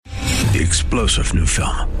The explosive new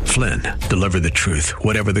film, Flynn, deliver the truth,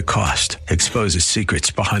 whatever the cost, exposes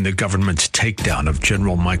secrets behind the government's takedown of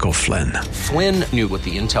General Michael Flynn. Flynn knew what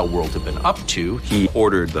the intel world had been up to. He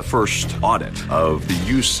ordered the first audit of the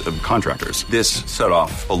use of contractors. This set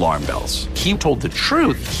off alarm bells. He told the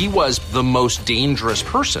truth. He was the most dangerous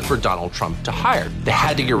person for Donald Trump to hire. They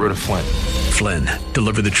had to get rid of Flynn. Flynn,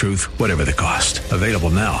 deliver the truth, whatever the cost. Available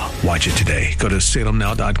now. Watch it today. Go to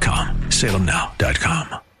salemnow.com.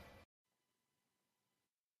 salemnow.com.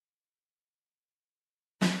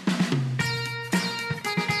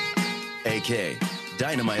 Kaye,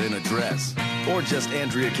 Dynamite in a Dress, or just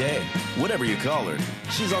Andrea Kaye, whatever you call her.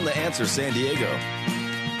 She's on The Answer San Diego.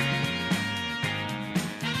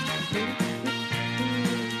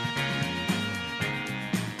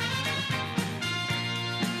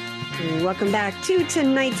 Welcome back to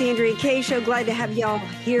tonight's Andrea Kaye Show. Glad to have y'all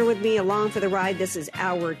here with me along for the ride. This is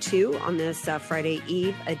hour 2 on this Friday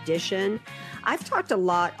Eve edition. I've talked a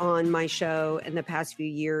lot on my show in the past few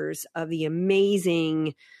years of the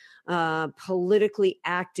amazing politically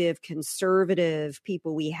active conservative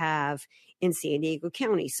people we have in San Diego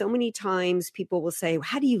County. So many times people will say,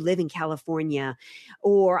 how do you live in California?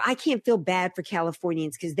 Or I can't feel bad for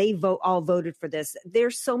Californians because they all voted for this.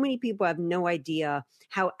 There's so many people who have no idea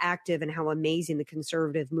how active and how amazing the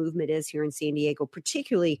conservative movement is here in San Diego,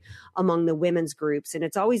 particularly among the women's groups. And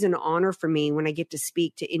it's always an honor for me when I get to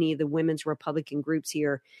speak to any of the women's Republican groups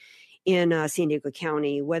here in San Diego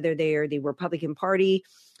County, whether they are the Republican Party,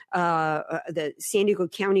 the San Diego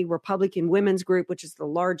County Republican Women's Group, which is the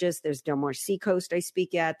largest. There's Del Mar Seacoast I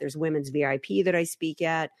speak at. There's Women's VIP that I speak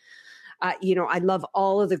at. I love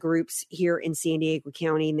all of the groups here in San Diego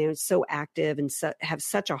County, and they're so active and have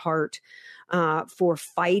such a heart for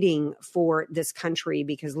fighting for this country,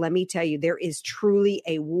 because let me tell you, there is truly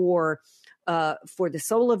a war for the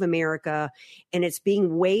soul of America, and it's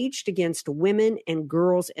being waged against women and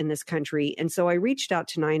girls in this country. And so I reached out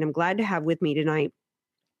tonight. I'm glad to have with me tonight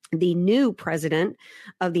the new president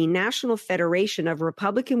of the National Federation of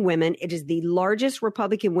Republican Women. It is the largest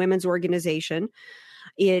Republican women's organization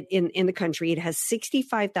in the country. It has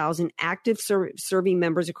 65,000 active serving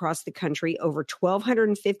members across the country, over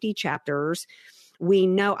 1,250 chapters.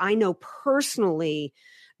 I know personally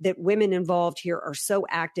that women involved here are so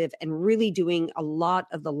active and really doing a lot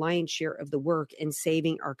of the lion's share of the work in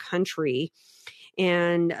saving our country.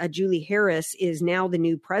 And Julie Harris is now the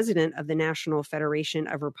new president of the National Federation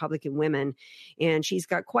of Republican Women. And she's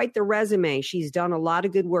got quite the resume. She's done a lot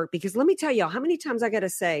of good work, because let me tell you how many times I got to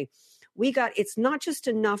say, it's not just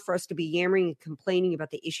enough for us to be yammering and complaining about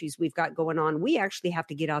the issues we've got going on. We actually have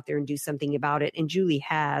to get out there and do something about it. And Julie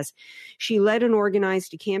has. She led and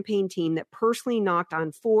organized a campaign team that personally knocked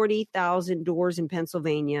on 40,000 doors in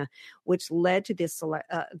Pennsylvania, which led to this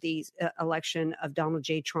election of Donald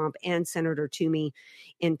J. Trump and Senator Toomey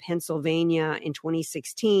in Pennsylvania in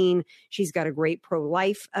 2016. She's got a great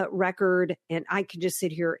pro-life record. And I could just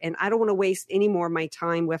sit here, and I don't want to waste any more of my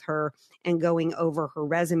time with her and going over her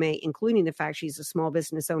resume, including the fact she's a small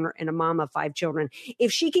business owner and a mom of 5 children.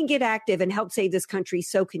 If she can get active and help save this country,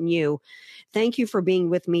 so can you. Thank you for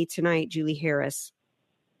being with me tonight, Julie Harris.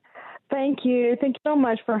 Thank you. Thank you so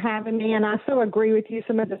much for having me. And I so agree with you.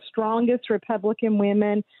 Some of the strongest Republican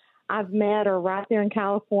women I've met are right there in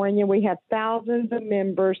California. We have thousands of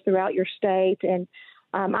members throughout your state. And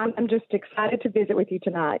I'm just excited to visit with you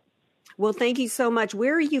tonight. Well, thank you so much.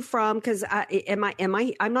 Where are you from? Because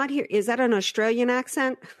I'm not here. Is that an Australian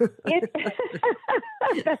accent? That's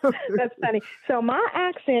funny. So my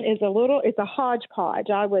accent is it's a hodgepodge.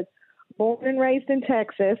 I was born and raised in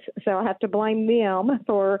Texas, so I have to blame them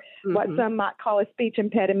for what some might call a speech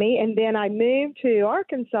impediment. And then I moved to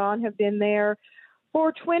Arkansas and have been there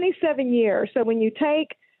for 27 years. So when you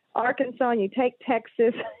take Arkansas and you take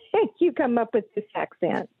Texas, you come up with this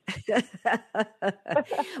accent.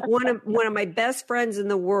 one of my best friends in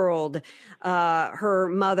the world, her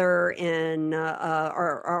mother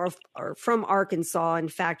are from Arkansas. In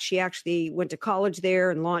fact, she actually went to college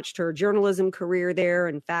there and launched her journalism career there.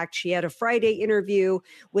 In fact, she had a Friday interview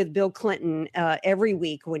with Bill Clinton every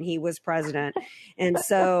week when he was president. And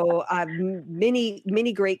so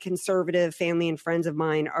many great conservative family and friends of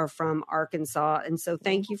mine are from Arkansas. And so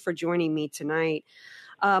thank you for joining me tonight.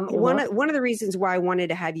 One of the reasons why I wanted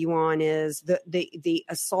to have you on is the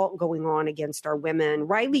assault going on against our women.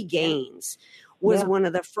 Riley Gaines was one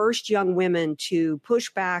of the first young women to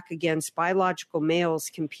push back against biological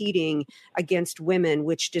males competing against women,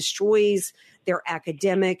 which destroys their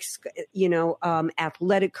academics,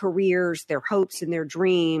 athletic careers, their hopes and their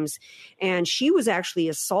dreams. And she was actually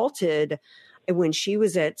assaulted when she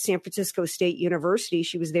was at San Francisco State University.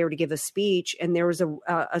 She was there to give a speech, and there was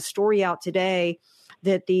a story out today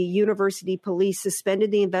that the university police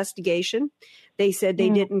suspended the investigation. They said they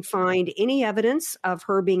didn't find any evidence of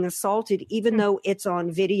her being assaulted, even though it's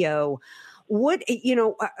on video. What,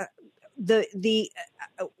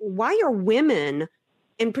 why are women,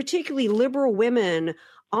 and particularly liberal women,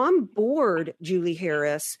 on board, Julie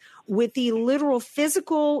Harris, with the literal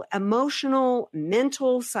physical, emotional,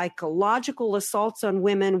 mental, psychological assaults on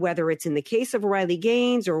women, whether it's in the case of Riley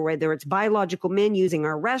Gaines or whether it's biological men using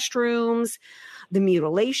our restrooms, the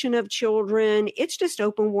mutilation of children? It's just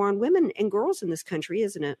open war on women and girls in this country,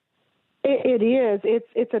 isn't it? It is.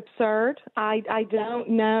 It's absurd. I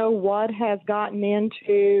don't know what has gotten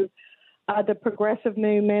into the progressive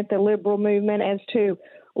movement, the liberal movement, as to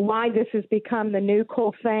why this has become the new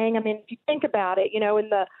cool thing. I mean, if you think about it, in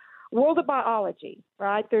the world of biology,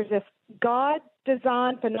 right, there's this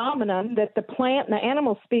God-designed phenomenon that the plant and the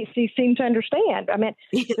animal species seem to understand. I mean,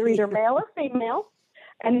 they're either male or female,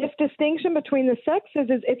 and this distinction between the sexes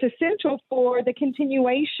it's essential for the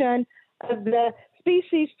continuation of the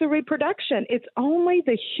species through reproduction. It's only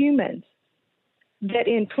the humans that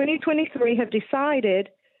in 2023 have decided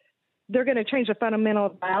they're going to change the fundamental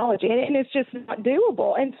of biology, and it's just not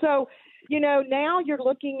doable. And so, now you're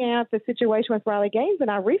looking at the situation with Riley Gaines,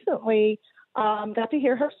 and I recently got to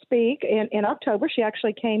hear her speak in October. She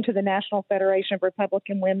actually came to the National Federation of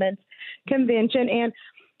Republican Women's Convention, and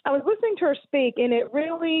I was listening to her speak, and it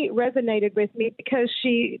really resonated with me because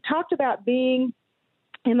she talked about being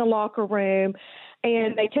in the locker room,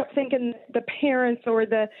 and they kept thinking the parents or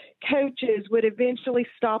the coaches would eventually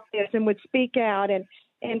stop this and would speak out, and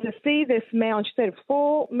to see this male, and she said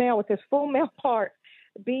full male with this full male part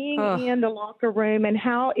being in the locker room, and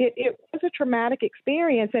how it was a traumatic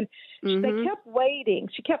experience. And they kept waiting.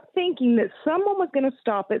 She kept thinking that someone was going to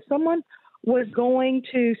stop it. Someone was going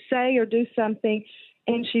to say or do something.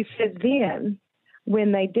 And she said then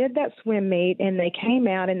when they did that swim meet and they came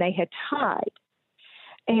out and they had tied,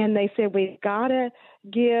 and they said, we've got to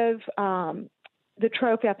give the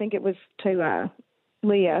trophy, I think it was to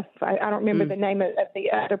Leah. I don't remember the name of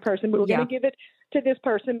the other person, but we're going to give it to this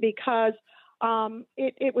person because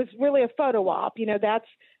it was really a photo op.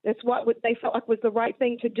 That's what they felt like was the right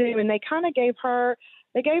thing to do. And they kind of gave her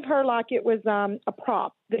like it was a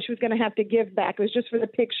prop that she was going to have to give back. It was just for the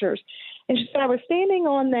pictures. And she said, I was standing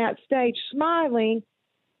on that stage smiling,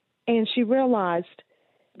 and she realized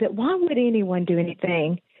that why would anyone do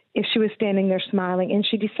anything if she was standing there smiling? And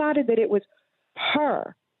she decided that it was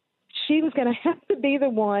her. She was going to have to be the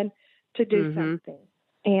one to do something.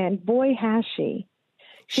 And boy, has she.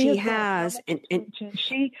 She has. And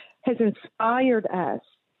she has inspired us.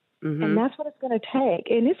 And that's what it's going to take.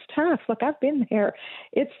 And it's tough. Look, I've been there.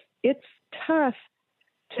 It's tough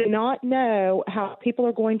to not know how people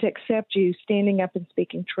are going to accept you standing up and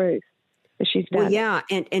speaking truth. She's done. Well, yeah,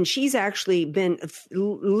 and she's actually been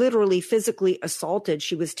literally physically assaulted.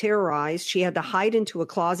 She was terrorized. She had to hide into a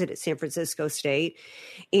closet at San Francisco State,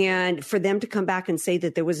 and for them to come back and say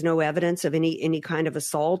that there was no evidence of any kind of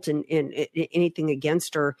assault and anything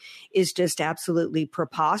against her is just absolutely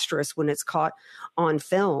preposterous when it's caught on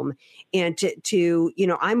film. And to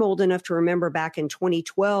I'm old enough to remember back in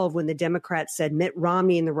 2012 when the Democrats said Mitt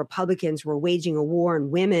Romney and the Republicans were waging a war on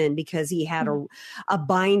women because he had a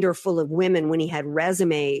binder full of women when he had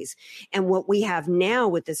resumes. And what we have now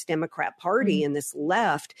with this Democrat Party and this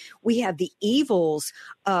left, we have the evils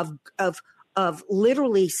of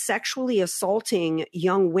literally sexually assaulting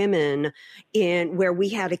young women, in where we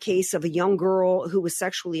had a case of a young girl who was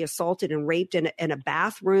sexually assaulted and raped in a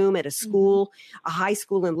bathroom at a school, a high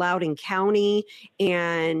school in Loudoun County.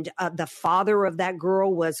 And the father of that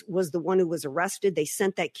girl was the one who was arrested. They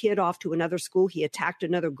sent that kid off to another school. He attacked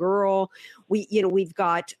another girl. We've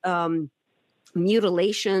got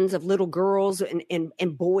mutilations of little girls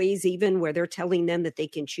and boys, even, where they're telling them that they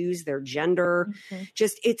can choose their gender.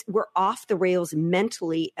 We're off the rails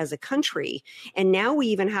mentally as a country. And now we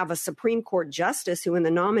even have a Supreme Court justice who in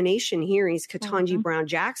the nomination hearings, Ketanji Brown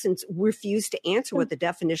Jackson, refused to answer what the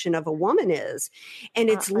definition of a woman is. And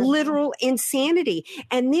it's literal insanity.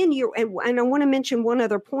 And then and I want to mention one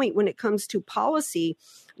other point when it comes to policy,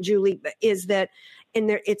 Julie, is that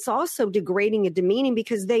it's also degrading and demeaning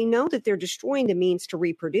because they know that they're destroying the means to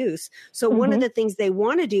reproduce. So one of the things they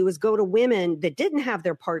want to do is go to women that didn't have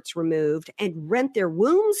their parts removed and rent their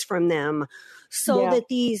wombs from them so that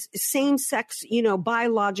these same-sex,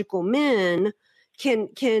 biological men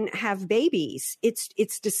can have babies.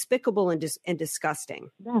 It's despicable and disgusting.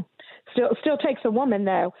 Yeah. Still takes a woman,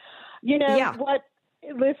 though. What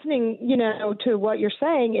listening, to what you're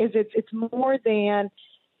saying is it's more than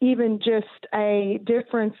even just a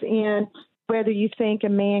difference in whether you think a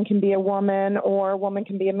man can be a woman or a woman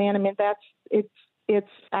can be a man. I mean, it's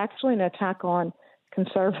actually an attack on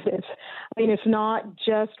conservatives. I mean, it's not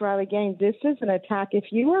just Riley Gaines. This is an attack. If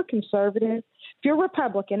you are conservative, if you're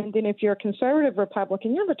Republican, and then if you're a conservative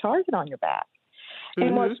Republican, you have a target on your back. Mm-hmm.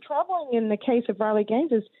 And what's troubling in the case of Riley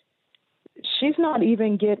Gaines is she's not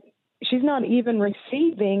even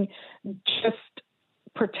receiving just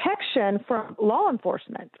protection from law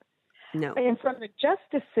enforcement. No. And from the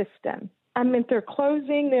justice system. I mean, they're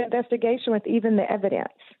closing the investigation with even the evidence.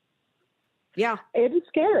 Yeah. It is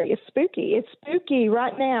scary. It's spooky. It's spooky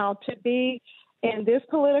right now to be in this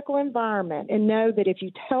political environment and know that if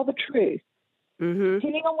you tell the truth,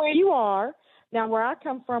 depending on where you are, now where I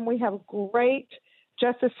come from, we have great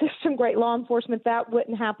justice system, great law enforcement. That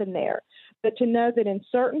wouldn't happen there. But to know that in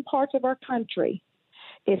certain parts of our country,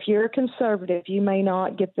 if you're a conservative, you may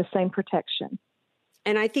not get the same protection.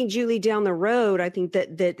 And I think, Julie, down the road, I think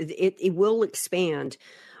that it will expand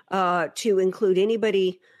to include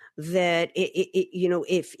anybody that,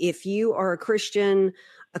 if you are a Christian,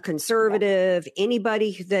 a conservative,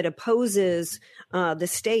 anybody that opposes the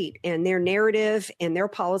state and their narrative and their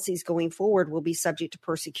policies going forward will be subject to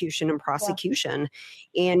persecution and prosecution.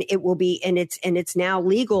 Yeah. And it will be, and it's now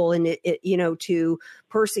legal and to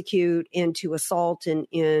persecute and to assault and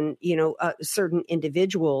certain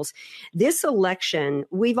individuals. This election,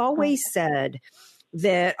 we've always said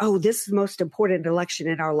that, this is the most important election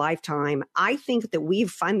in our lifetime. I think that we've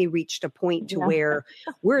finally reached a point to where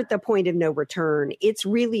we're at the point of no return. It's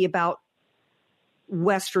really about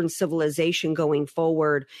Western civilization going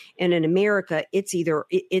forward. And in America, it's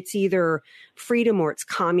either freedom or it's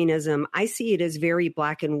communism. I see it as very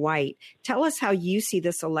black and white. Tell us how you see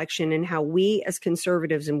this election and how we as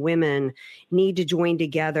conservatives and women need to join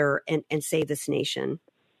together and save this nation.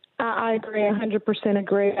 I agree. 100%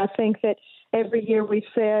 agree. I think that every year we've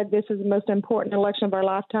said this is the most important election of our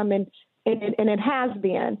lifetime, and it has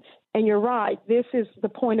been. And you're right. This is the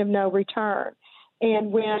point of no return.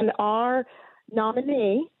 And when our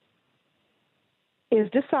nominee is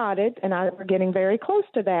decided, and we're getting very close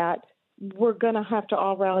to that, we're going to have to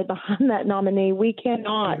all rally behind that nominee. We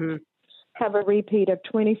cannot have a repeat of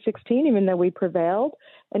 2016, even though we prevailed.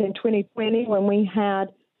 And in 2020, when we had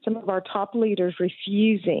some of our top leaders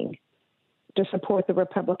refusing to support the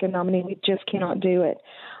Republican nominee, we just cannot do it.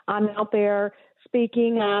 I'm out there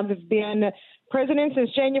speaking. I've been president since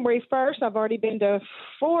January 1st. I've already been to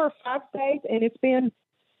 4 or 5 states, and it's been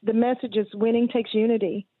the message is winning takes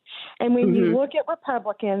unity. And when you look at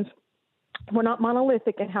Republicans, we're not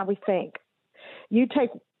monolithic in how we think. You take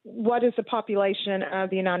what is the population of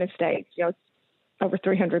the United States, it's over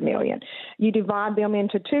 300 million. You divide them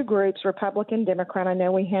into 2 groups, Republican, Democrat. I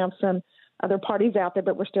know we have some other parties out there,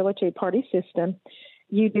 but we're still a 2-party system.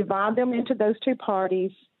 You divide them into those 2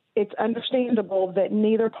 parties. It's understandable that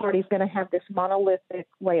neither party is going to have this monolithic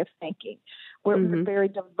way of thinking. We're very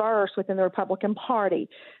diverse within the Republican Party.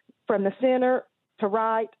 From the center to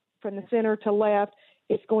right, from the center to left,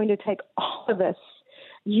 it's going to take all of us.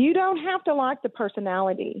 You don't have to like the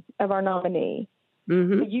personality of our nominee.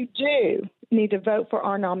 But you do need to vote for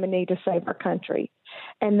our nominee to save our country.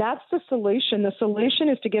 And that's the solution. The solution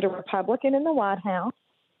is to get a Republican in the White House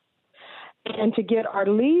and to get our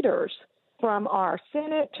leaders from our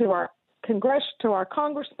Senate to our Congress, to our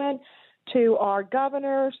congressmen, to our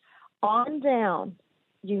governors, on down,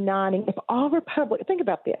 uniting. If all think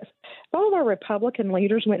about this, if all of our Republican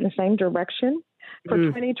leaders went in the same direction for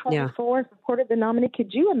 2024 and supported the nominee,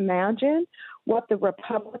 could you imagine what the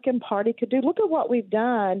Republican Party could do? Look at what we've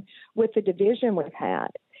done with the division we've had.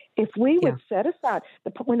 If we would set aside,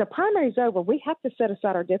 when the primary's over, we have to set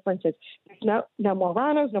aside our differences. There's no more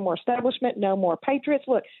rhinos, no more establishment, no more patriots.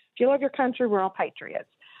 Look, if you love your country, we're all patriots.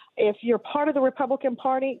 If you're part of the Republican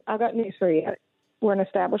Party, I've got news for you. We're an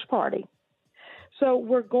established party. So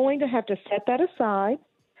we're going to have to set that aside,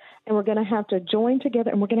 and we're going to have to join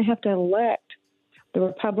together, and we're going to have to elect the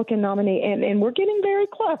Republican nominee. And we're getting very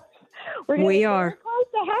close. We are very close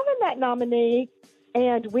to having that nominee.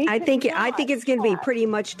 And I think it's going to be pretty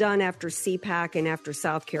much done after CPAC and after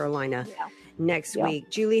South Carolina next week.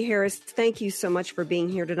 Julie Harris, thank you so much for being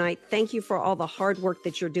here tonight. Thank you for all the hard work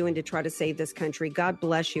that you're doing to try to save this country. God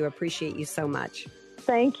bless you. Appreciate you so much.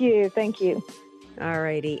 Thank you. Thank you. All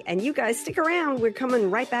righty. And you guys stick around. We're coming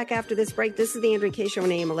right back after this break. This is the Andrea Kaye Show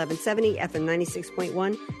on AM 1170, FM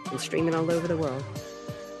 96.1, and streaming all over the world.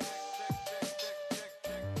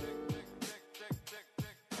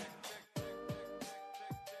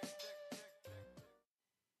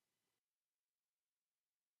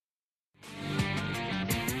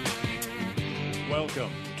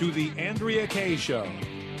 Welcome to the Andrea Kaye Show.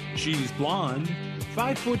 She's blonde,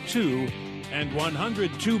 5'2", and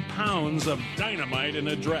 102 pounds of dynamite in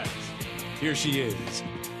a dress. Here she is,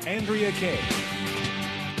 Andrea Kaye.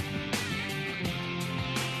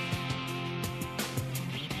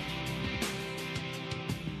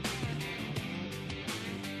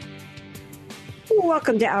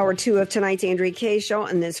 Welcome to hour 2 of tonight's Andrea Kaye Show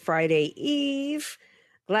on this Friday Eve.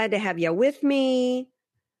 Glad to have you with me.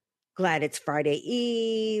 Glad it's Friday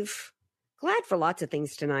Eve. Glad for lots of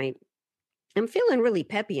things tonight. I'm feeling really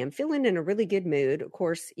peppy. I'm feeling in a really good mood. Of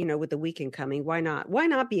course, you know, with the weekend coming, why not? Why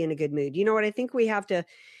not be in a good mood? You know what? I think we have to,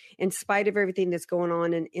 in spite of everything that's going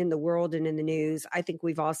on in the world and in the news, I think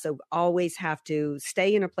we've also always have to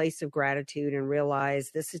stay in a place of gratitude and realize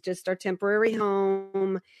this is just our temporary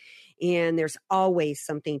home. And there's always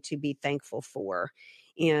something to be thankful for.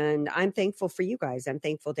 And I'm thankful for you guys. I'm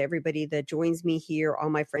thankful to everybody that joins me here, all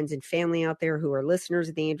my friends and family out there who are listeners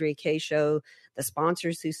of the Andrea Kaye Show, the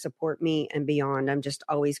sponsors who support me and beyond. I'm just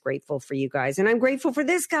always grateful for you guys. And I'm grateful for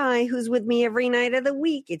this guy who's with me every night of the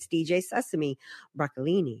week. It's DJ Sesame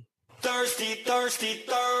Broccolini. Thirsty, thirsty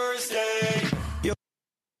Thursday.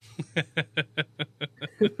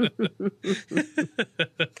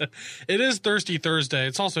 It is Thirsty Thursday.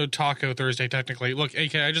 It's also Taco Thursday, technically. Look,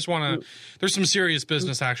 AK, I just want to. There's some serious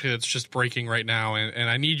business actually that's just breaking right now, and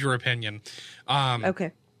I need your opinion.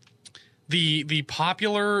 Okay. The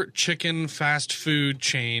popular chicken fast food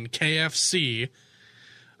chain KFC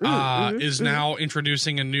is now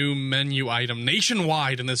introducing a new menu item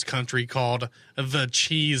nationwide in this country called the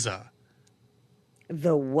Cheesa.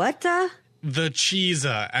 The what? The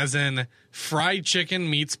Cheesa, as in fried chicken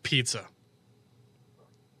meets pizza.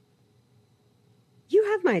 You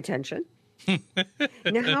have my attention.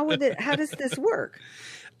 Now, how does this work?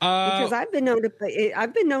 Because I've been known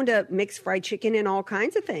to mix fried chicken in all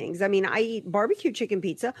kinds of things. I mean, I eat barbecue chicken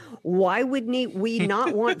pizza. Why would we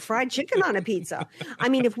not want fried chicken on a pizza? I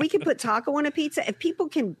mean, if we could put taco on a pizza, if people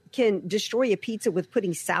can destroy a pizza with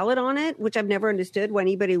putting salad on it, which I've never understood why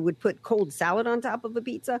anybody would put cold salad on top of a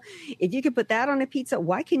pizza. If you could put that on a pizza,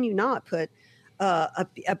 why can you not put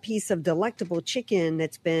a piece of delectable chicken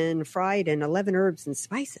that's been fried in 11 herbs and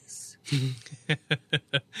spices?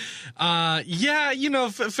 Yeah, you know,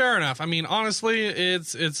 fair enough. I mean, honestly,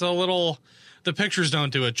 it's a little, the pictures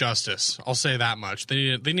don't do it justice. I'll say that much.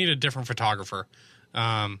 They need a different photographer.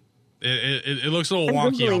 It looks a little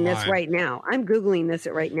wonky online. I'm Googling this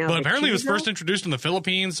right now. But apparently it was first introduced in the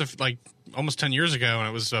Philippines like almost 10 years ago, and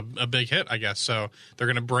it was a big hit, I guess. So they're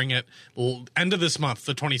going to bring it end of this month,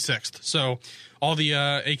 the 26th. So all the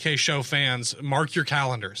AK Show fans, mark your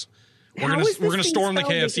calendars. We're gonna storm the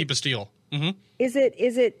KFC Bastille. Mm-hmm. Is it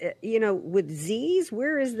with Z's?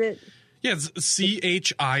 Where is it? Yeah, it's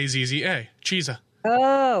CHIZZA. Cheesa.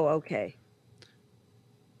 Oh, okay.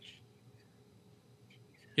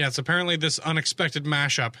 Yeah, it's apparently this unexpected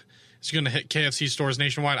mashup is going to hit KFC stores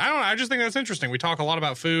nationwide. I don't know. I just think that's interesting. We talk a lot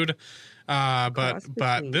about food, but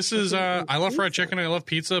this is I love fried chicken. I love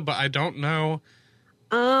pizza, but I don't know.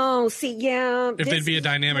 Oh, see, yeah, if they'd be a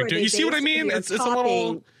dynamic duo. You see what I mean? It's a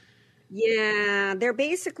little. Yeah, they're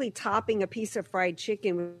basically topping a piece of fried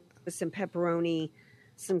chicken with some pepperoni,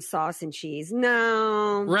 some sauce and cheese.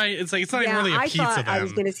 No. Right. It's like, it's not even really a pizza. I thought I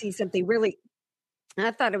was going to see something really,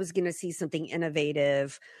 I thought I was going to see something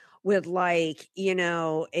innovative with like,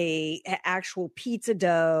 a actual pizza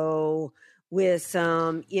dough with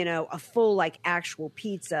some, a full like actual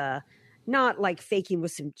pizza. Not like faking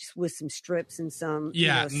with some strips and some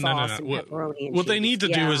sauce and pepperoni. And what they need to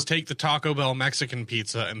do is take the Taco Bell Mexican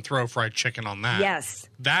pizza and throw fried chicken on that. Yes,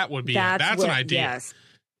 that would be that's an idea. Yes,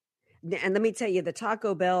 and let me tell you, the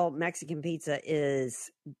Taco Bell Mexican pizza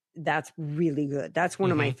that's really good. That's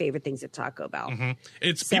one of my favorite things at Taco Bell.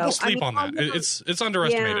 Mm-hmm. People sleep on that. It's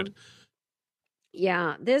underestimated.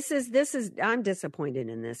 Yeah, this is. I'm disappointed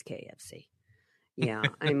in this KFC. Yeah,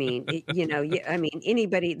 I mean,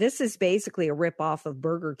 anybody. This is basically a ripoff of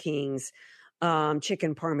Burger King's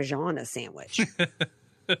chicken parmigiana sandwich,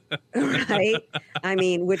 right? I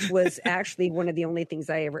mean, which was actually one of the only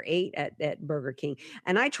things I ever ate at Burger King,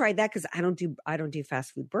 and I tried that because I don't do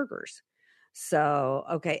fast food burgers. So,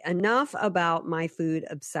 okay, enough about my food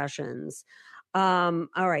obsessions. All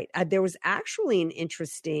right, there was actually an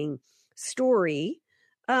interesting story.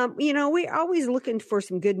 We're always looking for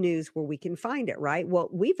some good news where we can find it, right? Well,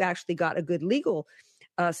 we've actually got a good legal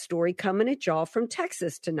story coming at y'all from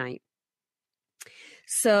Texas tonight.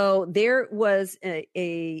 So there was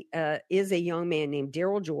is a young man named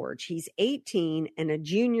Daryl George. He's 18 and a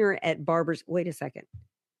junior at Barber's. Wait a second.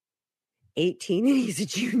 18 and he's a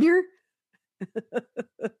junior?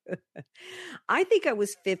 I think I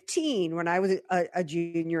was 15 when I was a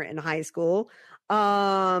junior in high school.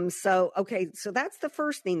 So that's the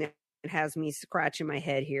first thing that has me scratching my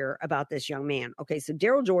head here about this young man. Okay, so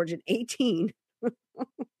Daryl George, an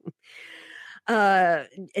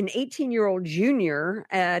 18-year-old junior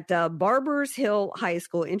at Barbers Hill High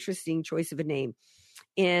School, interesting choice of a name,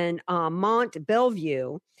 in Mont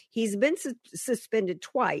Bellevue. He's been suspended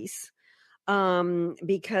twice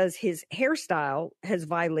because his hairstyle has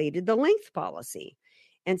violated the length policy.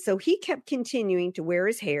 And so he kept continuing to wear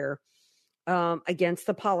his hair against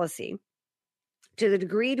the policy, to the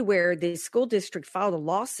degree to where the school district filed a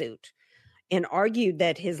lawsuit and argued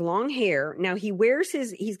that his long hair, now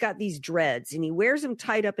he's got these dreads and he wears them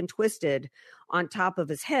tied up and twisted on top of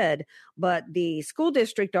his head, but the school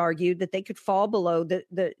district argued that they could fall below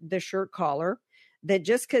the shirt collar, that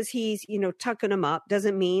just because he's, tucking them up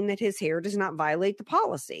doesn't mean that his hair does not violate the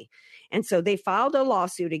policy. And so they filed a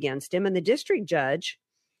lawsuit against him, and the district judge,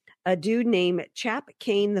 a dude named Chap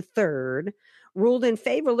Kane III, ruled in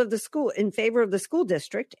favor of the school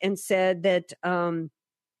district and said that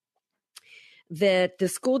that the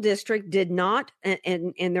school district did not,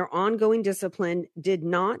 and their ongoing discipline did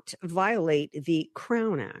not violate the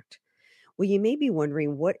Crown Act. Well, you may be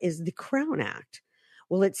wondering, what is the Crown Act?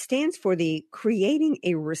 Well, it stands for the Creating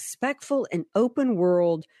a Respectful and Open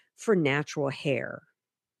World for Natural Hair.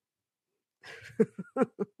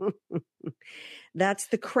 That's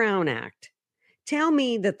the Crown Act. Tell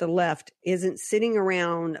me that the left isn't sitting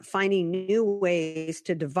around finding new ways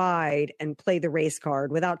to divide and play the race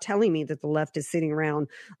card without telling me that the left is sitting around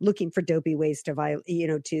looking for dopey ways to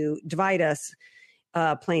divide us,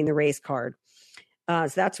 playing the race card. So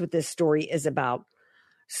that's what this story is about.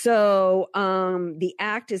 So the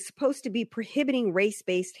act is supposed to be prohibiting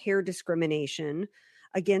race-based hair discrimination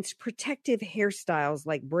against protective hairstyles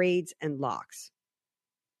like braids and locks.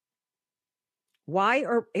 Why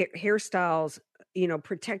are hairstyles,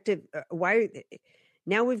 protective?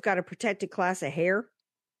 Now we've got a protected class of hair?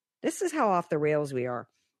 This is how off the rails we are.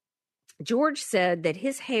 George said that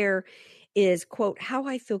his hair is, quote, how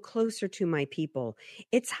I feel closer to my people.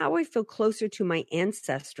 It's how I feel closer to my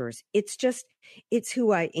ancestors. It's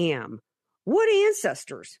who I am. What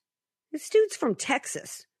ancestors? This dude's from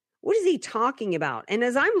Texas. What is he talking about? And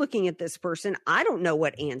as I'm looking at this person, I don't know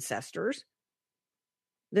what ancestors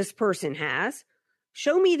this person has.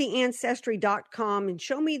 Show me the ancestry.com and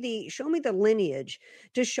show me the lineage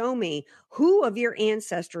to show me who of your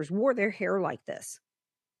ancestors wore their hair like this.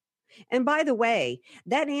 And by the way,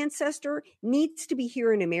 that ancestor needs to be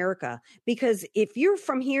here in America, because if you're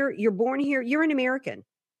from here, you're born here, you're an American.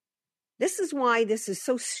 This is why this is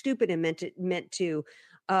so stupid and meant to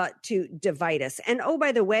divide us. And oh,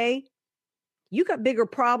 by the way, you got bigger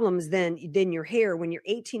problems than your hair when you're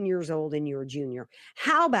 18 years old and you're a junior.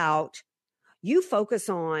 How about you focus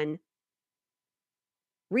on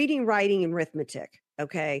reading, writing, and arithmetic,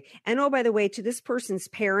 okay? And oh, by the way, to this person's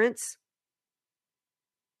parents,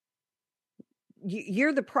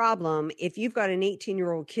 you're the problem if you've got an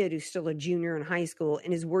 18-year-old kid who's still a junior in high school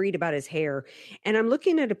and is worried about his hair. And I'm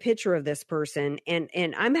looking at a picture of this person, and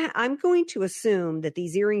I'm going to assume that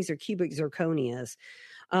these earrings are cubic zirconias.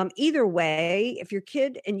 Either way, if your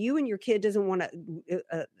kid and your kid doesn't want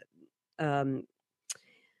to,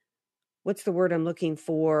 what's the word I'm looking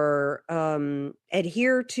for?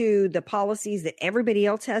 Adhere to the policies that everybody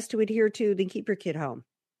else has to adhere to, then keep your kid home.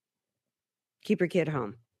 Keep your kid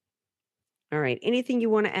home. All right. Anything you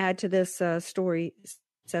want to add to this story,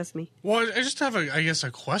 Sesame? Well, I just have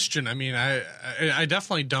a question. I mean, I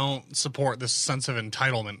definitely don't support this sense of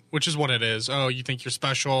entitlement, which is what it is. Oh, you think you're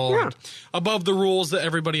special and above the rules that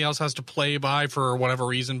everybody else has to play by for whatever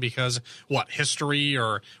reason, because history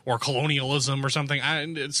or colonialism or something.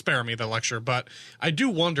 Spare me the lecture, but I do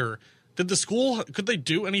wonder, could they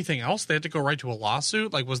do anything else? They had to go right to a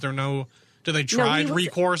lawsuit. Like, was there no? Did they try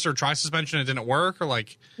recourse or try suspension and it didn't work, or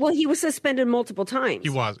like? Well, he was suspended multiple times. He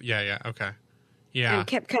was, yeah, okay. Yeah. And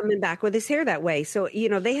kept coming back with his hair that way. So,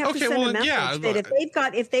 they have to send a message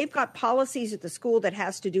that if they've got policies at the school that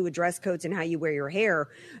has to do with dress codes and how you wear your hair,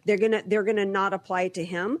 they're gonna not apply it to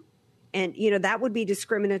him. And, that would be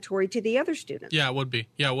discriminatory to the other students. Yeah, it would be.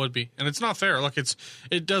 And it's not fair. Look,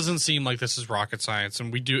 it doesn't seem like this is rocket science,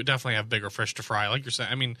 and we do definitely have bigger fish to fry. Like you're saying,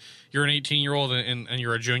 I mean, you're an 18-year-old and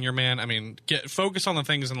you're a junior, man. I mean, focus on the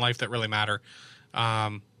things in life that really matter.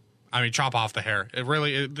 Chop off the hair.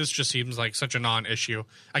 This just seems like such a non-issue.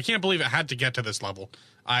 I can't believe it had to get to this level.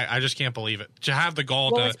 I just can't believe it. To have the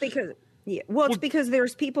gall to... It's because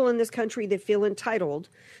there's people in this country that feel entitled,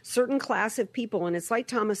 certain class of people. And it's like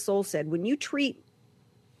Thomas Sowell said, when you treat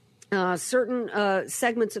certain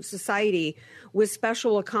segments of society with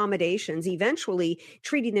special accommodations, eventually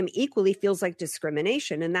treating them equally feels like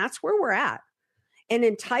discrimination. And that's where we're at. an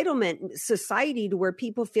entitlement society to where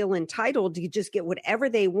people feel entitled to just get whatever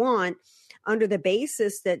they want under the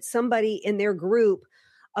basis that somebody in their group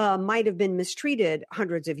might have been mistreated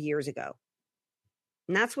hundreds of years ago.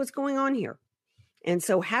 And that's what's going on here. And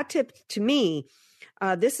so hat tip to me,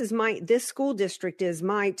 this school district is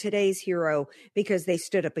my today's hero because they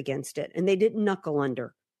stood up against it and they didn't knuckle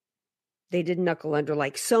under. They didn't knuckle under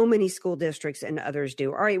like so many school districts and others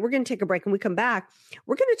do. All right, we're going to take a break. When we come back,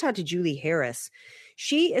 we're going to talk to Julie Harris.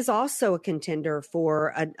 She is also a contender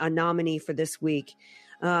for a nominee for this week.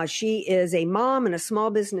 She is a mom and a small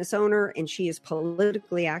business owner, and she is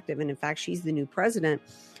politically active. And in fact, she's the new president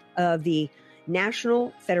of the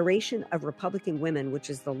National Federation of Republican Women, which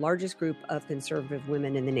is the largest group of conservative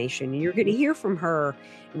women in the nation. And you're going to hear from her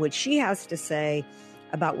and what she has to say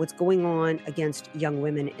about what's going on against young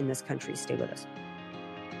women in this country. Stay with us.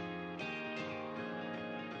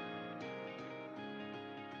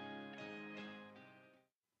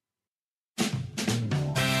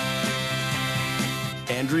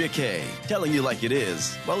 Andrea Kaye, telling you like it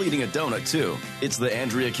is while eating a donut, too. It's the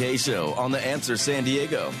Andrea Kaye Show on The Answer San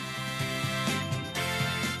Diego.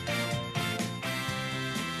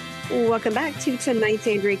 Welcome back to tonight's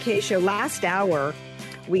Andrea Kaye Show. Last hour,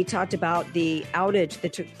 we talked about the outage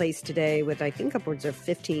that took place today with, I think, upwards of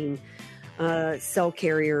 15 cell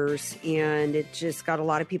carriers, and it just got a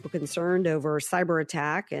lot of people concerned over cyber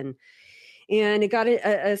attack, and it got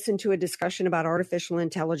us into a discussion about artificial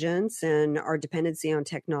intelligence and our dependency on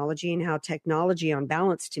technology, and how technology, on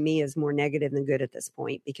balance, to me, is more negative than good at this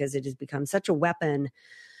point because it has become such a weapon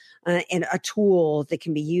and a tool that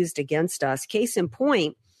can be used against us. Case in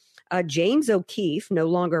point, James O'Keefe, no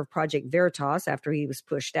longer of Project Veritas after he was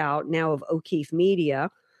pushed out, now of O'Keefe Media,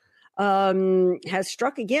 has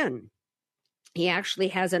struck again. He actually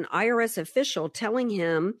has an IRS official telling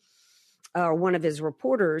him, one of his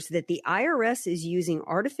reporters, that the IRS is using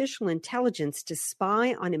artificial intelligence to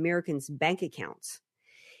spy on Americans' bank accounts.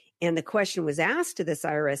 And the question was asked to this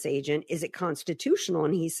IRS agent, is it constitutional?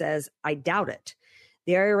 And he says, I doubt it.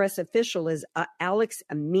 The IRS official is Alex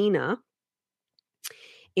Amina.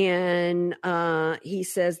 And he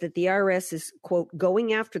says that the IRS is, quote,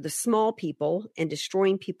 going after the small people and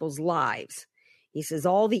destroying people's lives. He says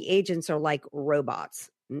all the agents are like robots.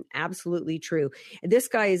 Absolutely true. This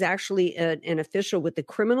guy is actually an official with the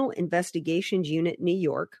Criminal Investigations Unit in New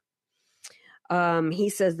York. He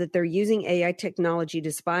says that they're using AI technology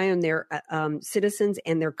to spy on their citizens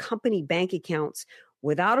and their company bank accounts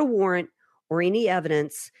without a warrant or any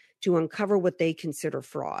evidence to uncover what they consider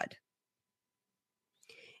fraud.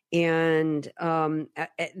 And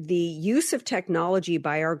the use of technology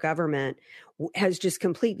by our government has just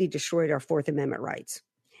completely destroyed our Fourth Amendment rights,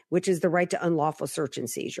 which is the right to unlawful search and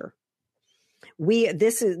seizure.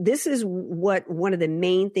 This is what one of the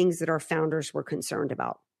main things that our founders were concerned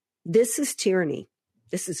about. This is tyranny.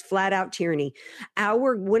 This is flat out tyranny.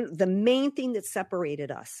 The main thing that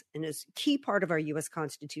separated us and is a key part of our U.S.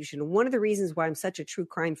 Constitution, and one of the reasons why I'm such a true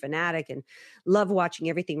crime fanatic and love watching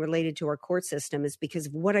everything related to our court system, is because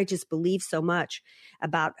of what I just believe so much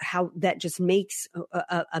about how that just makes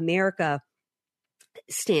America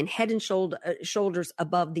stand head and shoulders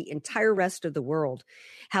above the entire rest of the world.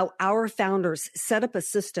 How our founders set up a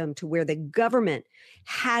system to where the government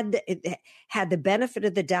had the benefit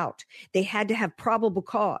of the doubt. They had to have probable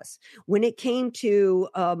cause. When it came to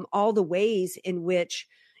all the ways in which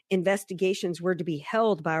investigations were to be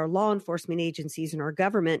held by our law enforcement agencies and our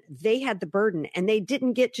government, they had the burden, and they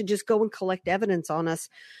didn't get to just go and collect evidence on us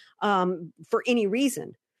for any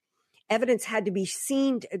reason. Evidence had to be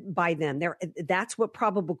seen by them. That's what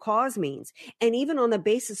probable cause means. And even on the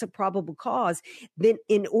basis of probable cause, then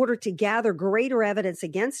in order to gather greater evidence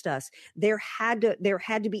against us, there had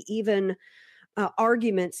to be even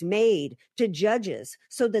arguments made to judges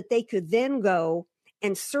so that they could then go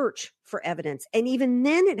and search for evidence. And even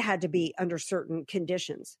then it had to be under certain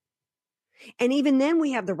conditions. And even then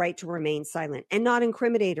we have the right to remain silent and not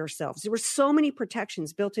incriminate ourselves. There were so many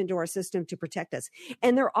protections built into our system to protect us,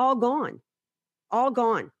 and they're all gone, all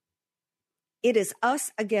gone. It is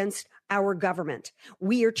us against our government.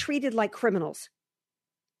 We are treated like criminals.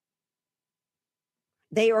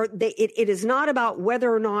 It is not about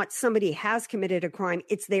whether or not somebody has committed a crime.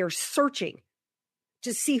 It's they are searching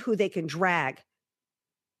to see who they can drag,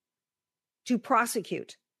 to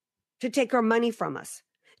prosecute, to take our money from us,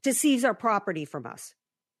 to seize our property from us.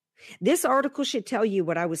 This article should tell you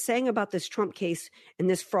what I was saying about this Trump case and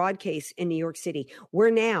this fraud case in New York City. We're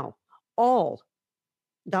now all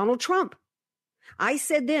Donald Trump. I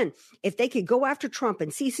said then, if they could go after Trump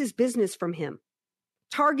and seize his business from him,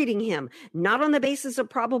 targeting him, not on the basis of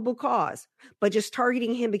probable cause, but just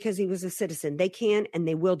targeting him because he was a citizen. They can and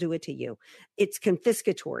they will do it to you. It's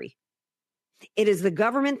confiscatory. It is the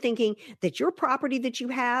government thinking that your property that you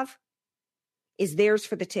have is theirs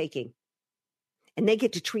for the taking. And they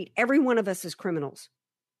get to treat every one of us as criminals.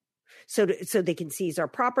 So they can seize our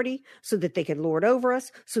property, so that they can lord over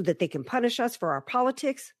us, so that they can punish us for our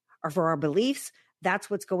politics or for our beliefs. That's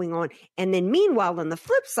what's going on. And then meanwhile, on the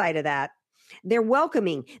flip side of that, they're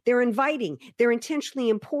welcoming, they're inviting, they're intentionally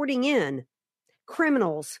importing in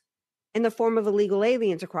criminals in the form of illegal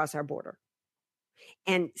aliens across our border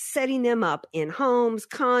and setting them up in homes,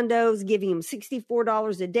 condos, giving them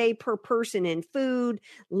 $64 a day per person in food,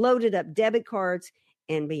 loaded up debit cards,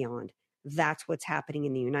 and beyond. That's what's happening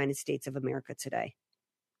in the United States of America today.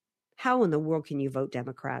 How in the world can you vote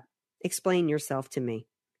Democrat? Explain yourself to me.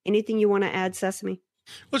 Anything you want to add, Sesame?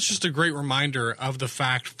 Well, it's just a great reminder of the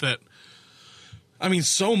fact that, I mean,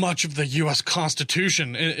 so much of the U.S.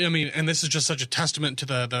 Constitution, I mean, and this is just such a testament to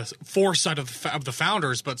the foresight of the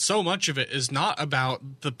founders, but so much of it is not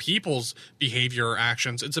about the people's behavior or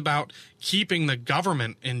actions. It's about keeping the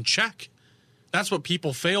government in check. That's what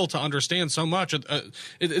people fail to understand so much.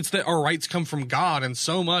 It's that our rights come from God, and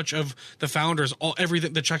so much of the founders,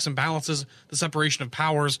 everything, the checks and balances, the separation of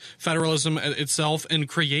powers, federalism itself, and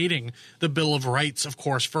creating the Bill of Rights, of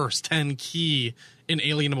course, first, 10 key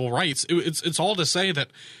inalienable rights. It's all to say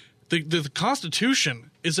that the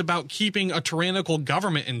Constitution is about keeping a tyrannical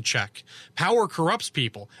government in check. Power corrupts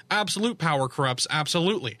people. Absolute power corrupts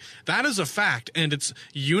absolutely. That is a fact, and it's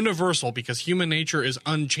universal because human nature is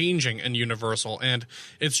unchanging and universal. And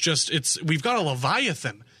we've got a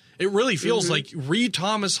Leviathan. It really feels like read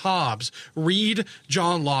Thomas Hobbes, read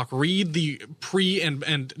John Locke, read the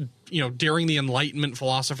and during the Enlightenment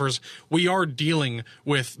philosophers. We are dealing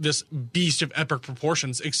with this beast of epic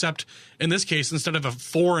proportions, except in this case, instead of a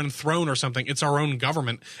foreign throne or something, it's our own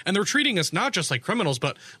government. And they're treating us not just like criminals,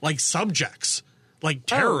 but like subjects. Like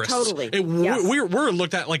terrorists. Oh, totally. Yes. We're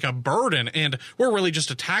looked at like a burden, and we're really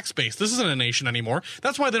just a tax base. This isn't a nation anymore.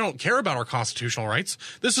 That's why they don't care about our constitutional rights.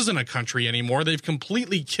 This isn't a country anymore. They've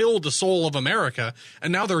completely killed the soul of America,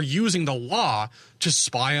 and now they're using the law to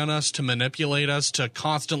spy on us, to manipulate us, to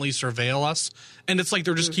constantly surveil us. And it's like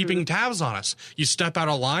they're just keeping tabs on us. You step out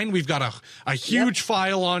of line, we've got a huge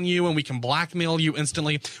file on you, and we can blackmail you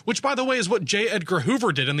instantly, which, by the way, is what J. Edgar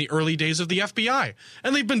Hoover did in the early days of the FBI.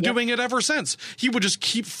 And they've been doing it ever since. He would just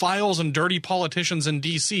keep files on dirty politicians in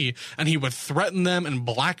D.C., and he would threaten them and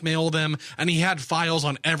blackmail them, and he had files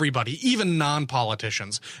on everybody, even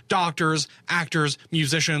non-politicians, doctors, actors,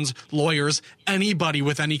 musicians, lawyers, anybody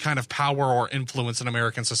with any kind of power or influence in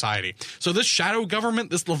American society. So this shadow government,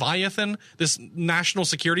 this Leviathan, this national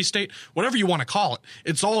security state, whatever you want to call it,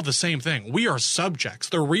 it's all the same thing. We are subjects.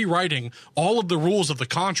 They're rewriting all of the rules of the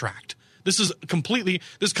contract. This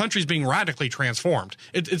country's being radically transformed.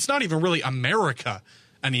 It's not even really America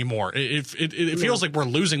anymore. It feels like we're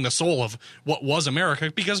losing the soul of what was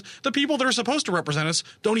America, because the people that are supposed to represent us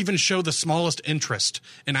don't even show the smallest interest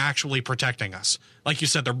in actually protecting us. Like you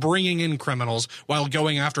said, they're bringing in criminals while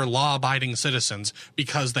going after law-abiding citizens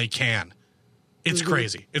because they can. It's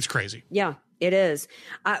crazy. It's crazy. Yeah, it is.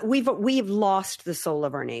 We've lost the soul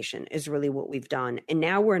of our nation is really what we've done. And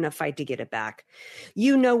now we're in a fight to get it back.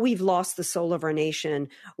 We've lost the soul of our nation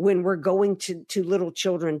when we're going to little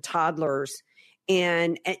children, toddlers,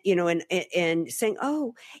 and saying,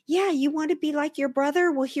 oh yeah, you want to be like your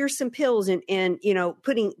brother? Well, here's some pills, and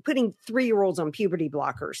putting 3-year-olds on puberty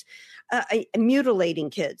blockers, mutilating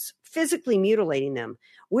kids, physically mutilating them.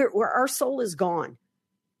 Where our soul is gone.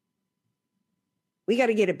 We got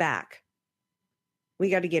to get it back. We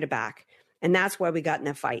got to get it back. And that's why we got in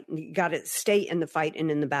that fight. You got to stay in the fight and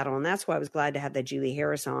in the battle. And that's why I was glad to have that Julie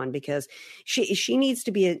Harris on, because she needs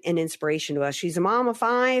to be an inspiration to us. She's a mom of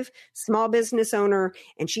 5, small business owner,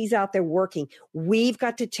 and she's out there working. We've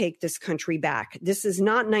got to take this country back. This is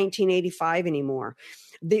not 1985 anymore,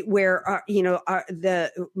 where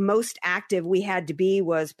the most active we had to be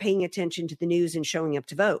was paying attention to the news and showing up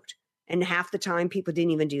to vote. And half the time people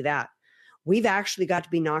didn't even do that. We've actually got to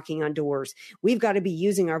be knocking on doors. We've got to be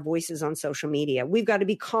using our voices on social media. We've got to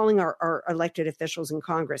be calling our elected officials in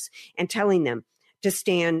Congress and telling them to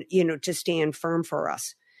stand firm for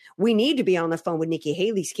us. We need to be on the phone with Nikki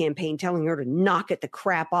Haley's campaign, telling her to knock it the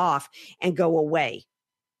crap off and go away.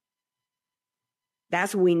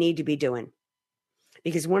 That's what we need to be doing.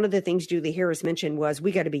 Because one of the things Julie Harris mentioned was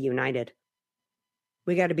we got to be united.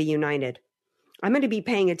 We got to be united. I'm going to be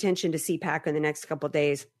paying attention to CPAC in the next couple of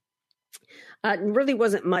days. Really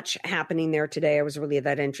wasn't much happening there today. I was really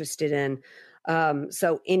that interested in.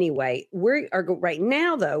 So anyway, right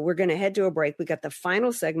now, though, we're going to head to a break. We got the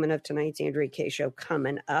final segment of tonight's Andrea Kaye Show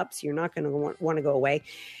coming up, so you're not going to want to go away.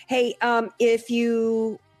 Hey, if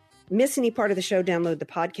you miss any part of the show, download the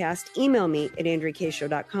podcast. Email me at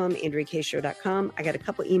AndreaKayeShow.com, AndreaKayeShow.com. I got a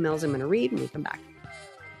couple emails I'm going to read when we come back.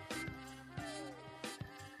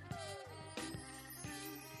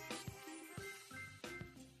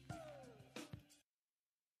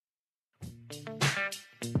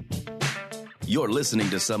 You're listening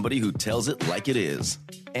to somebody who tells it like it is.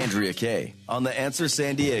 Andrea Kaye on The Answer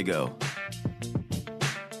San Diego.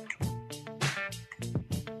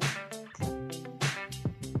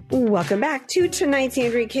 Welcome back to tonight's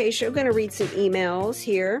Andrea Kaye Show. Going to read some emails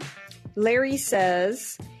here. Larry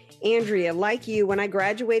says, Andrea, like you, when I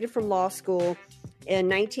graduated from law school in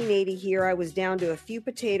 1980 here, I was down to a few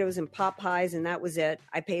potatoes and pot pies, and that was it.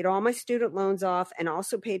 I paid all my student loans off and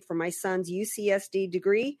also paid for my son's UCSD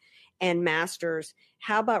degree and master's.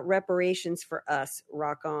 How about reparations for us?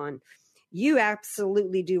 Rock on. You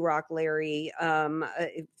absolutely do rock, Larry,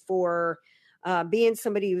 for being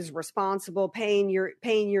somebody who's responsible, paying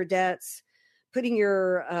your debts, putting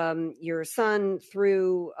your son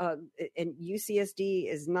through, and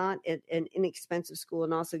UCSD is not an inexpensive school,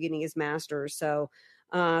 and also getting his master's. So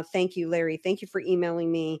thank you, Larry. Thank you for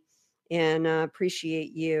emailing me, and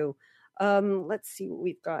appreciate you. Let's see what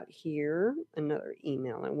we've got here. Another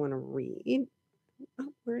email I want to read.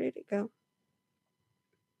 Oh, where did it go?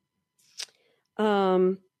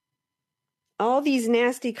 All these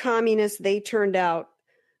nasty communists they turned out.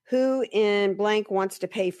 Who in blank wants to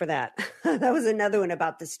pay for that? That was another one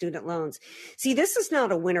about the student loans. See, this is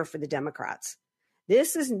not a winner for the Democrats.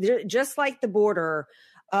 This is just like the border.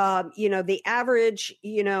 The average,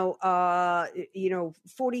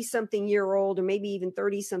 40-something year old or maybe even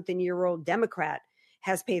 30-something year old Democrat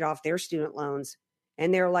has paid off their student loans.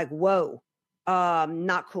 And they're like, whoa,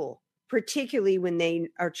 not cool, particularly when they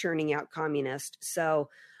are churning out communists. So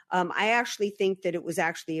I actually think that it was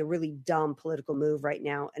actually a really dumb political move right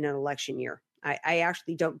now in an election year. I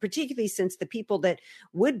actually don't, particularly since the people that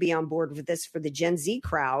would be on board with this for the Gen Z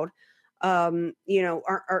crowd, probably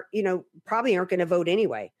aren't going to vote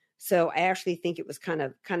anyway. So I actually think it was kind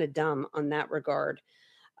of dumb on that regard.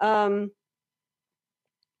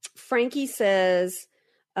 Frankie says,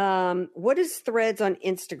 what is Threads on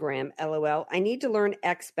Instagram? LOL. I need to learn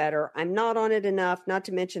X better. I'm not on it enough, not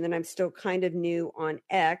to mention that I'm still kind of new on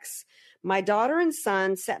X. My daughter and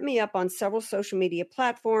son set me up on several social media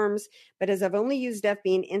platforms, but as I've only used FB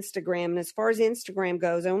and Instagram, and as far as Instagram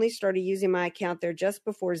goes, I only started using my account there just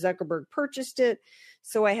before Zuckerberg purchased it,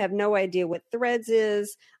 so I have no idea what Threads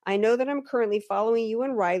is. I know that I'm currently following you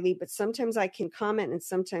and Riley, but sometimes I can comment and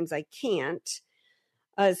sometimes I can't.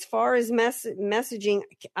 As far as messaging,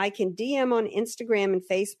 I can DM on Instagram and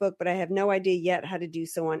Facebook, but I have no idea yet how to do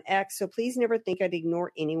so on X. So please never think I'd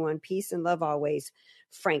ignore anyone. Peace and love always,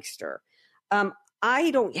 Frankster.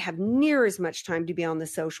 I don't have near as much time to be on the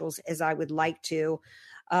socials as I would like to.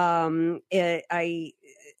 I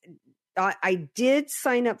did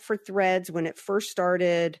sign up for Threads when it first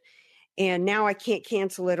started. And now I can't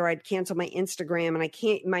cancel it, or I'd cancel my Instagram, and I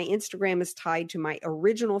can't. My Instagram is tied to my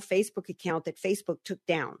original Facebook account that Facebook took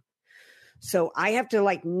down. So I have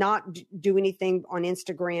to not do anything on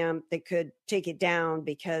Instagram that could take it down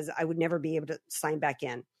because I would never be able to sign back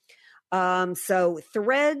in. So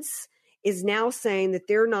Threads is now saying that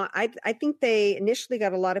they're not, I think they initially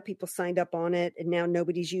got a lot of people signed up on it, and now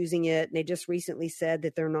nobody's using it. And they just recently said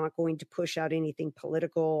that they're not going to push out anything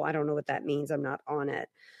political. I don't know what that means. I'm not on it.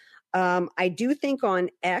 I do think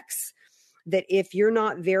on X that if you're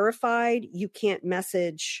not verified, you can't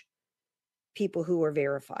message people who are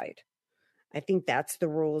verified. I think that's the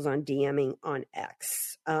rules on DMing on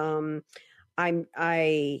X. I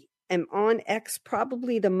am on X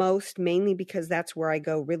probably the most, mainly because that's where I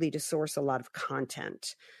go really to source a lot of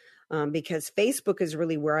content. Because Facebook is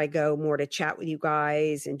really where I go more to chat with you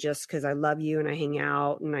guys, and just because I love you and I hang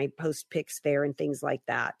out and I post pics there and things like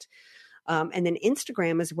that. And then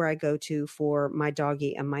Instagram is where I go to for my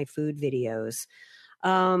doggy and my food videos.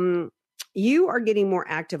 You are getting more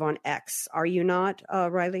active on X, are you not,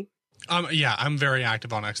 Riley? Yeah, I'm very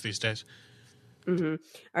active on X these days. Mm-hmm. All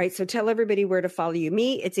right, so tell everybody where to follow you.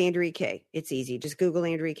 Me, it's Andrea Kaye. It's easy. Just Google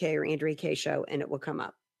Andrea Kaye or Andrea Kaye Show, and it will come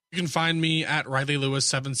up. You can find me at Riley Lewis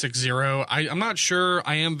 760. I'm not sure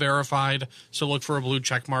I am verified, so look for a blue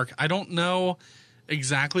check mark. I don't know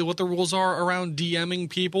exactly what the rules are around DMing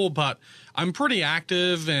people, but I'm pretty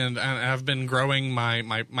active and I've been growing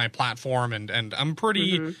my platform and I'm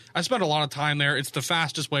pretty I spend a lot of time there. It's the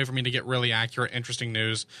fastest way for me to get really accurate, interesting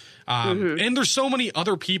news. And there's so many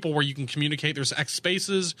other people where you can communicate. There's X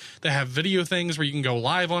Spaces that have video things where you can go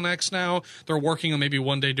live on X now. They're working on maybe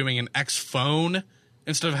one day doing an X phone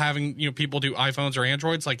instead of having, people do iPhones or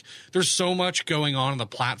Androids. Like, there's so much going on the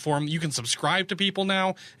platform. You can subscribe to people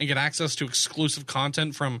now and get access to exclusive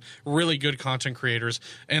content from really good content creators.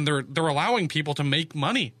 And they're allowing people to make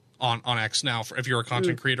money on X now if you're a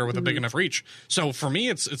content creator with a big enough reach. So for me,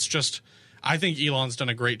 it's just, I think Elon's done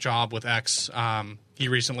a great job with X. He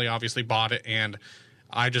recently obviously bought it, and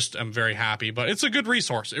I just am very happy. But it's a good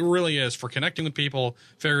resource. It really is for connecting with people,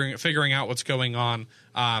 figuring out what's going on.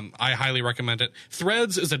 I highly recommend it.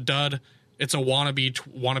 Threads is a dud. It's a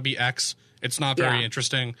wannabe X. It's not very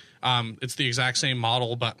interesting. It's the exact same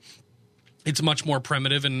model, but it's much more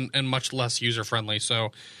primitive and much less user-friendly.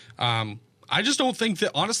 So I just don't think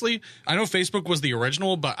that, honestly, I know Facebook was the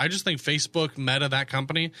original, but I just think Facebook, Meta, that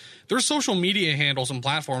company, their social media handles and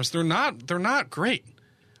platforms, they're not great.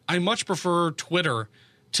 I much prefer Twitter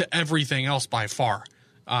to everything else by far.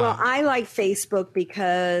 Well, I like Facebook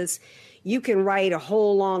because you can write a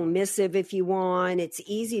whole long missive if you want. It's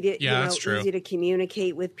easy to easy to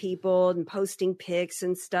communicate with people and posting pics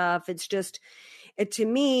and stuff. It's just, to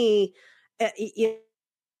me, it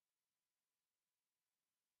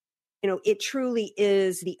truly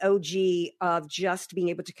is the OG of just being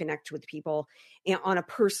able to connect with people on a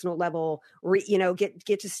personal level,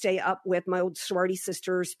 get to stay up with my old sorority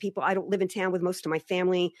sisters, people. I don't live in town with most of my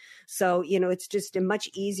family. So, it's just a much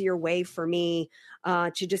easier way for me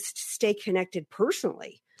to just stay connected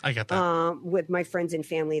personally. I get that. With my friends and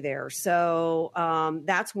family there. So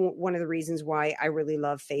that's one of the reasons why I really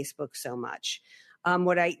love Facebook so much.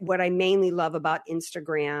 What I mainly love about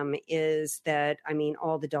Instagram is that,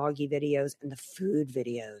 all the doggy videos and the food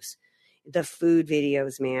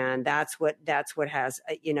videos, man, that's what has,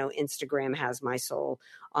 Instagram has my soul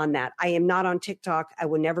on that. I am not on TikTok. I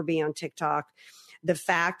will never be on TikTok. The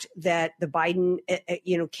fact that the Biden,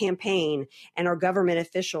 campaign and our government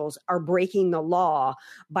officials are breaking the law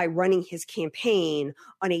by running his campaign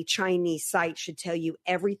on a Chinese site should tell you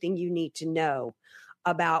everything you need to know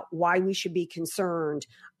about why we should be concerned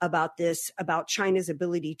about this, about China's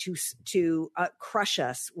ability to crush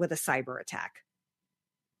us with a cyber attack.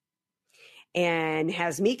 And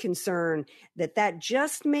has me concerned that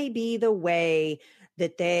just may be the way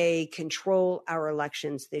that they control our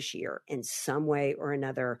elections this year in some way or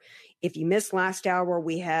another. If you missed last hour,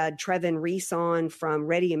 we had Trevin Reese on from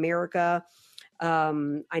Ready America.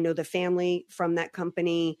 I know the family from that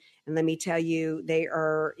company, and let me tell you, they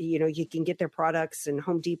are, you can get their products in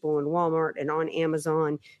Home Depot and Walmart and on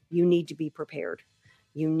Amazon. You need to be prepared.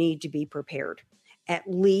 At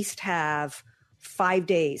least have 5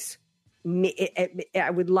 days. I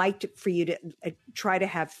would like for you to try to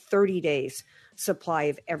have 30 days supply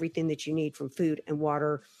of everything that you need, from food and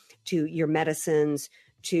water to your medicines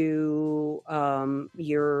to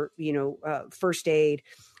your first aid.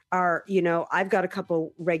 I've got a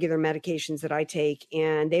couple regular medications that I take,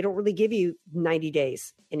 and they don't really give you 90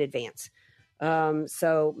 days in advance.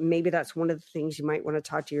 So maybe that's one of the things you might want to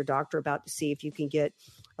talk to your doctor about, to see if you can get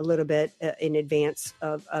a little bit in advance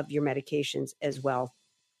of your medications as well.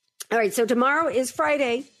 All right. So tomorrow is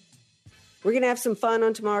Friday. We're going to have some fun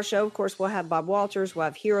on tomorrow's show. Of course, we'll have Bob Walters. We'll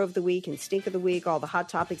have Hero of the Week and Stink of the Week, all the hot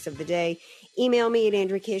topics of the day. Email me at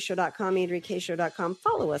AndreaKShow.com, AndreaKShow.com.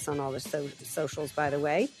 Follow us on all the socials, by the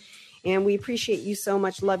way. And we appreciate you so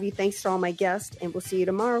much. Love you. Thanks to all my guests. And we'll see you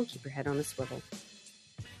tomorrow. Keep your head on a swivel.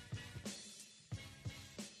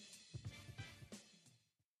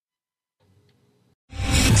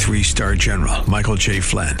 Three-star General Michael J.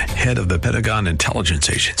 Flynn, head of the Pentagon Intelligence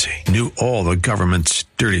Agency, knew all the government's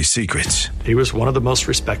dirty secrets. He was one of the most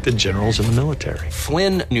respected generals in the military.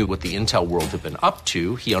 Flynn knew what the intel world had been up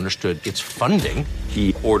to. He understood its funding.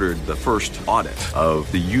 He ordered the first audit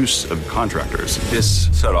of the use of contractors. This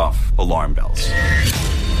set off alarm bells.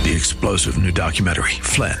 The explosive new documentary,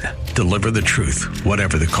 Flynn, Deliver the Truth,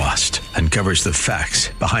 Whatever the Cost, uncovers the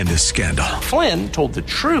facts behind this scandal. Flynn told the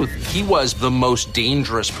truth. He was the most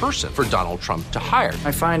dangerous person for Donald Trump to hire.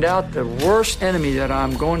 I find out the worst enemy that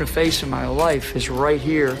I'm going to face in my life is right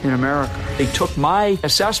here in America. They took my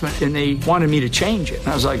assessment and they wanted me to change it. And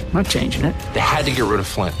I was like, I'm not changing it. They had to get rid of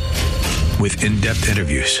Flynn. With in-depth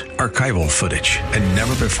interviews, archival footage, and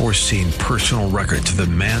never-before-seen personal records of the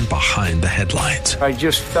man behind the headlines. I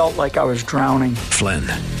just felt like I was drowning. Flynn,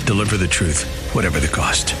 Deliver the Truth, Whatever the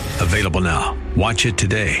Cost. Available now. Watch it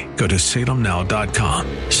today. Go to salemnow.com.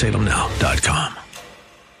 salemnow.com.